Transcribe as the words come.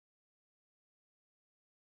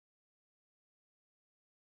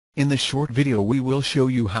In the short video we will show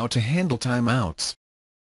you how to handle timeouts.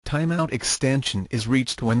 Timeout extension is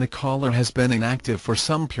reached when the caller has been inactive for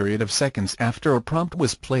some period of seconds after a prompt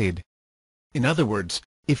was played. In other words,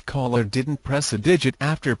 if caller didn't press a digit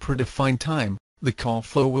after predefined time, the call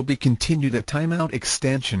flow will be continued at timeout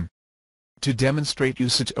extension. To demonstrate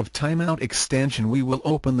usage of timeout extension, we will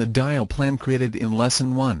open the dial plan created in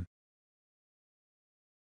Lesson 1.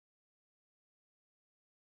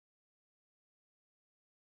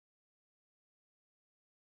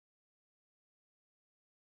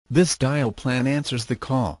 This dial plan answers the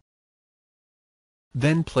call,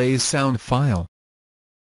 then plays sound file,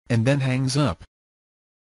 and then hangs up.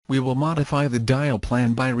 We will modify the dial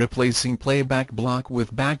plan by replacing playback block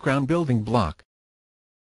with background building block.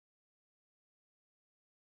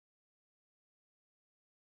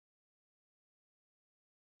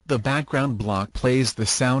 The background block plays the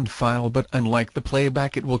sound file, but unlike the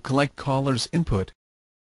playback, it will collect caller's input.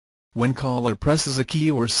 When caller presses a key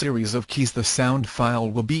or series of keys, the sound file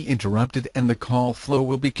will be interrupted and the call flow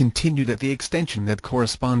will be continued at the extension that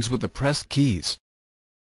corresponds with the pressed keys.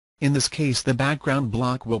 In this case, the background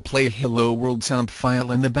block will play Hello World sound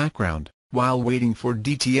file in the background, while waiting for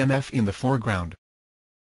DTMF in the foreground.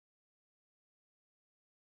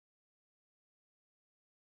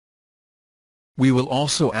 We will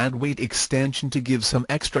also add wait extension to give some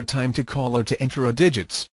extra time to caller to enter a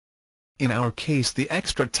digits. In our case, the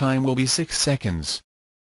extra time will be 6 seconds.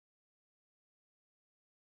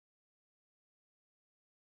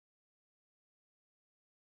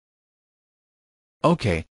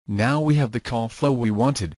 OK, now we have the call flow we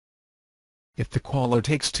wanted. If the caller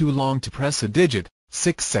takes too long to press a digit,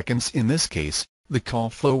 6 seconds in this case, the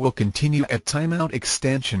call flow will continue at timeout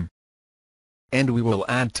extension. And we will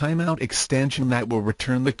add timeout extension that will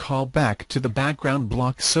return the call back to the background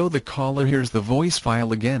block so the caller hears the voice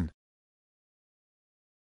file again.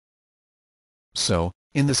 So,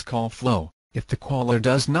 in this call flow, if the caller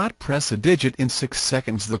does not press a digit in 6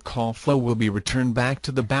 seconds, the call flow will be returned back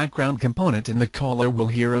to the background component and the caller will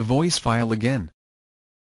hear a voice file again.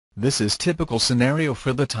 This is typical scenario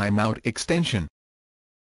for the timeout extension.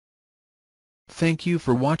 Thank you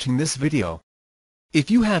for watching this video. If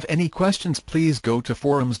you have any questions, please go to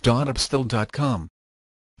forums.apstel.com.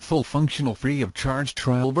 Full functional free of charge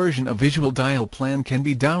trial version of Visual Dialplan can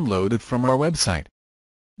be downloaded from our website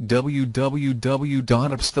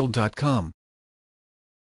www.apstel.com.